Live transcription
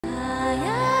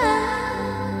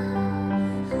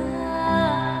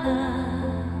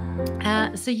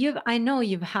So I know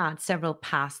you've had several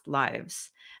past lives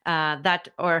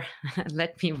or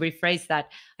let me rephrase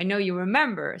that. I know you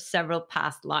remember several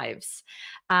past lives,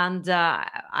 and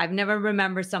I've never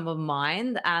remembered some of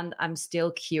mine, and I'm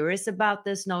still curious about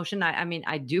this notion. I mean,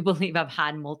 I do believe I've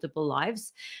had multiple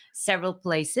lives, several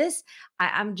places.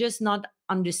 I'm just not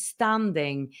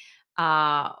understanding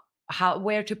uh,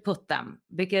 where to put them,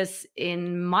 because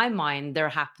in my mind they're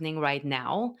happening right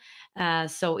now.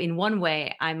 So in one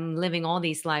way, I'm living all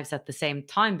these lives at the same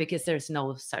time because there's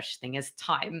no such thing as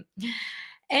time.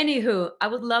 Anywho, I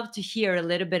would love to hear a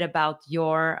little bit about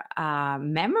your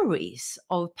memories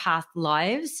of past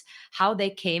lives, how they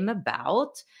came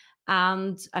about,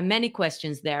 and many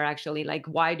questions there actually, like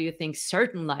why do you think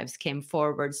certain lives came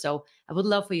forward? So I would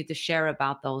love for you to share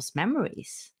about those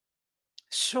memories.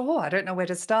 Sure, I don't know where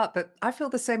to start, but I feel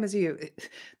the same as you.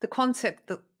 The concept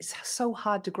that is so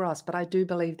hard to grasp, but I do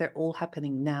believe they're all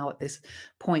happening now at this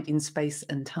point in space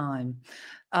and time.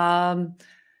 Um,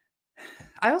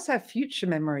 I also have future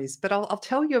memories, but I'll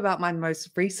tell you about my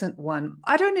most recent one.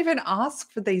 I don't even ask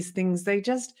for these things; they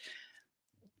just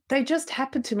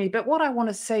happen to me. But what I want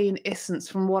to say, in essence,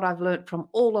 from what I've learned from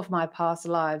all of my past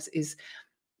lives, is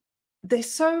they're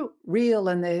so real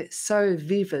and they're so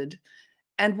vivid.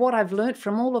 And what I've learned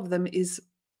from all of them is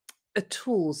a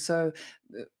tool. So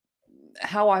uh,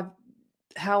 how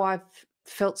I've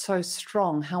felt so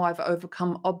strong, how I've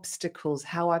overcome obstacles,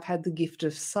 how I've had the gift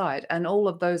of sight, and all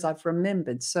of those I've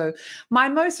remembered. So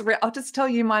I'll just tell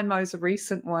you my most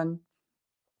recent one.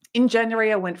 In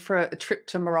January, I went for a trip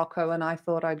to Morocco, and I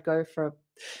thought I'd go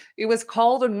it was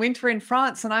cold and winter in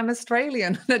France, and I'm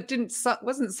Australian. And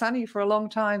wasn't sunny for a long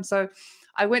time. So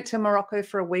I went to Morocco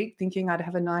for a week thinking I'd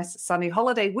have a nice sunny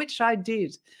holiday, which I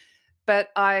did. But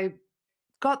I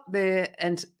got there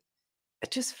and I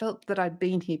just felt that I'd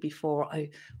been here before. I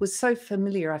was so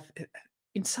familiar.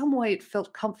 In some way, it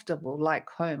felt comfortable, like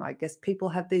home. I guess people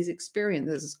have these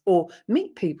experiences or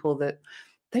meet people that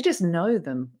they just know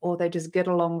them or they just get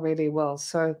along really well.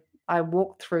 So I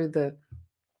walked through the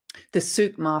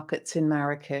souk markets in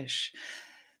Marrakesh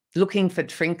looking for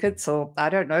trinkets or I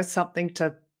don't know, something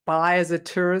to buy as a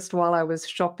tourist while I was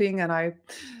shopping. And I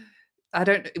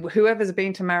don't whoever's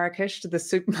been to Marrakesh, to the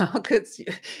supermarkets,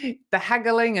 the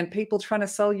haggling and people trying to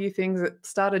sell you things that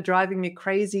started driving me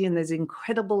crazy, and there's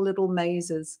incredible little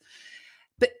mazes.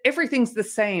 But everything's the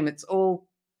same. It's all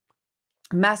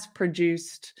mass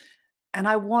produced, and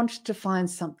I wanted to find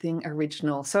something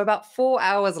original. So about 4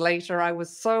 hours later, I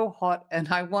was so hot and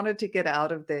I wanted to get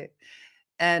out of there.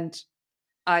 And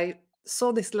I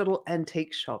saw this little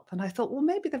antique shop and I thought, well,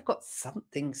 maybe they've got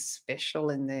something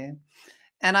special in there.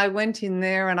 And I went in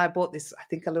there and I bought this, I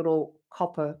think, a little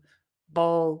copper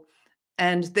bowl.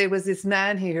 And there was this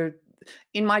man here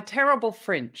in my terrible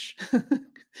French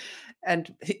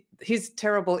and his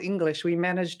terrible English. We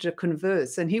managed to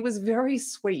converse, and he was very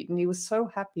sweet and he was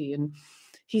so happy. And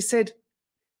he said,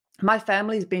 my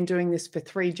family's been doing this for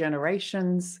 3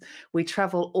 generations. We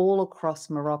travel all across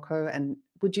Morocco, and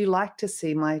would you like to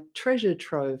see my treasure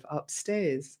trove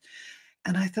upstairs?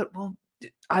 And I thought, well,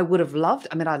 I would have loved,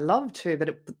 I mean, I love to,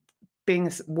 but being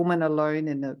a woman alone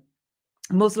in a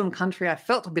Muslim country, I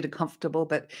felt a bit uncomfortable,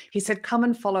 but he said, come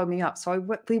and follow me up. So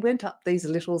we went up these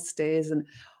little stairs, and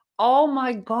oh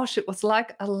my gosh, it was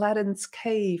like Aladdin's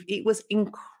cave. It was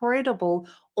incredible.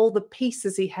 All the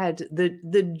pieces he had,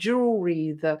 the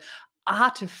jewelry, the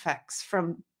artifacts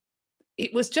from,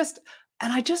 it was just,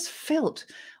 and I just felt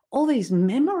all these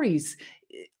memories.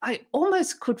 I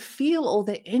almost could feel all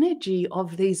the energy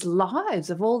of these lives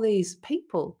of all these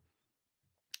people.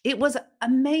 It was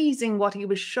amazing what he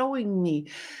was showing me.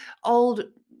 Old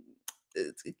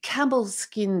camel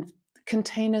skin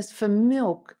containers for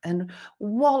milk and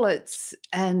wallets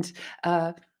and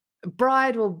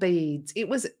bridal beads. It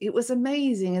was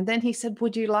amazing. And then he said,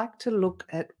 would you like to look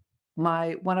at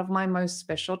one of my most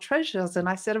special treasures? And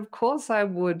I said, of course I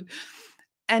would.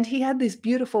 And he had this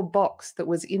beautiful box that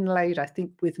was inlaid, I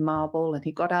think, with marble, and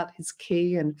he got out his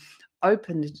key and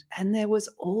opened it, and there was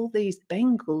all these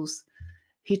bangles,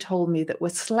 he told me, that were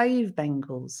slave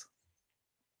bangles.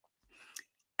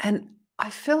 And I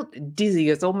felt dizzy,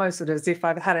 as almost as if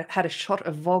I've had a shot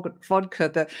of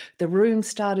vodka. The room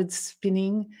started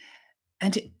spinning,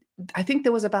 and I think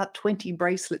there was about 20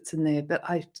 bracelets in there, but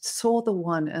I saw the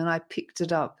one and I picked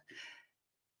it up.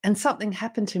 And something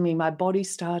happened to me. My body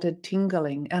started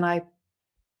tingling, and I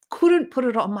couldn't put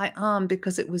it on my arm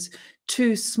because it was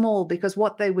too small, because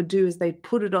what they would do is they'd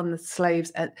put it on the slaves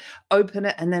and open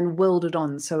it and then weld it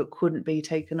on so it couldn't be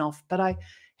taken off. But I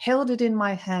held it in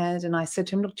my hand and I said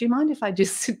to him, look, do you mind if I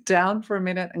just sit down for a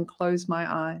minute and close my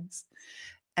eyes?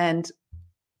 And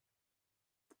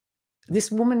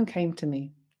this woman came to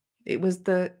me. It was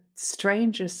the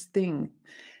strangest thing.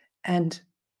 And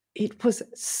it was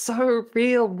so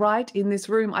real right in this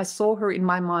room. I saw her in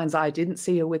my mind's eye. I didn't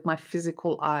see her with my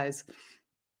physical eyes.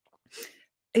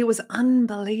 It was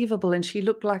unbelievable. And she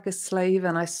looked like a slave.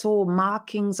 And I saw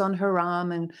markings on her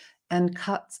arm and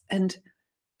cuts. And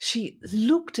she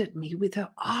looked at me with her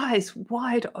eyes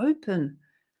wide open.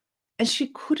 And she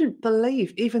couldn't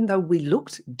believe, even though we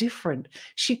looked different,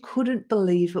 she couldn't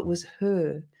believe it was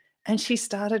her. And she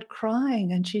started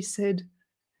crying and she said,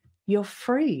 "You're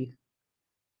free."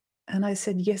 And I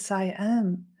said, "Yes, I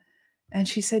am." And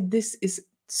she said, "This is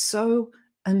so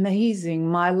amazing.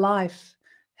 My life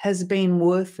has been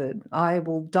worth it. I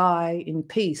will die in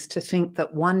peace to think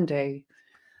that one day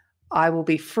I will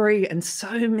be free." And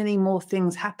so many more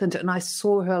things happened. And I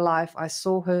saw her life. I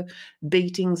saw her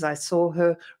beatings. I saw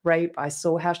her rape. I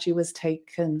saw how she was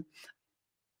taken.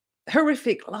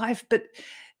 Horrific life. But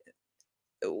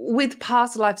with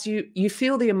past lives, you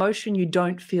feel the emotion, you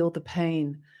don't feel the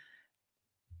pain.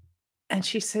 And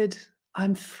she said,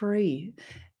 "I'm free."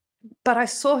 But I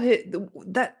saw her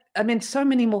so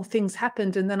many more things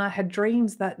happened. And then I had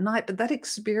dreams that night. But that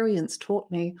experience taught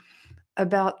me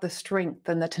about the strength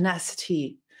and the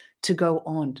tenacity to go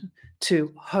on,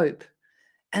 to hope.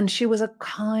 And she was a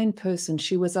kind person.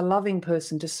 She was a loving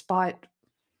person despite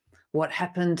what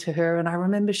happened to her. And I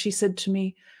remember she said to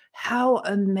me, "How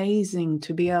amazing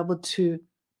to be able to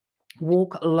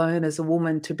walk alone as a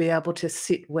woman, to be able to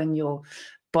sit when your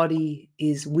body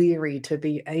is weary, to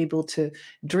be able to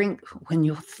drink when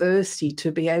you're thirsty,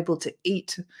 to be able to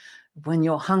eat when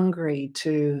you're hungry,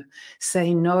 to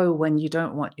say no when you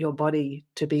don't want your body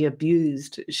to be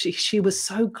abused." She was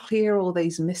so clear, all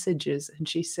these messages. And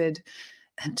she said,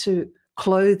 "And to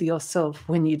clothe yourself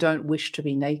when you don't wish to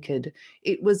be naked."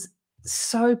 It was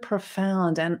so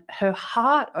profound, and her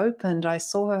heart opened. I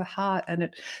saw her heart and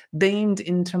it beamed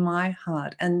into my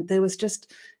heart. And there was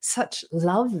just such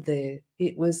love there.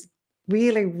 It was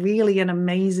really, really an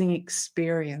amazing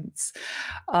experience.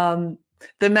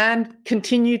 The man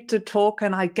continued to talk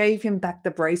and I gave him back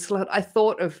the bracelet. I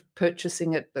thought of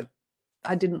purchasing it, but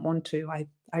I didn't want to.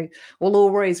 I will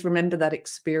always remember that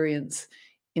experience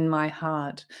in my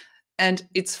heart. And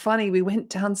it's funny, we went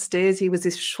downstairs. He was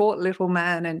this short little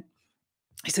man and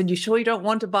he said, "You sure you don't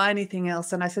want to buy anything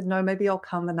else?" And I said, "No, maybe I'll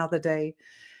come another day."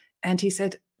 And he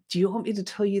said, "Do you want me to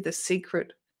tell you the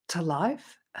secret to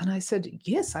life?" And I said,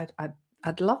 "Yes,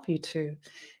 I'd love you to."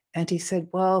 And he said,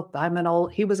 "Well,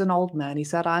 he was an old man. He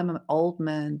said, "I'm an old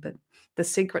man, but the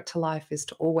secret to life is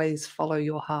to always follow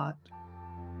your heart."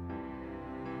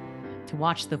 To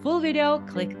watch the full video,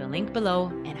 click the link below,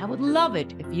 and I would love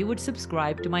it if you would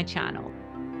subscribe to my channel.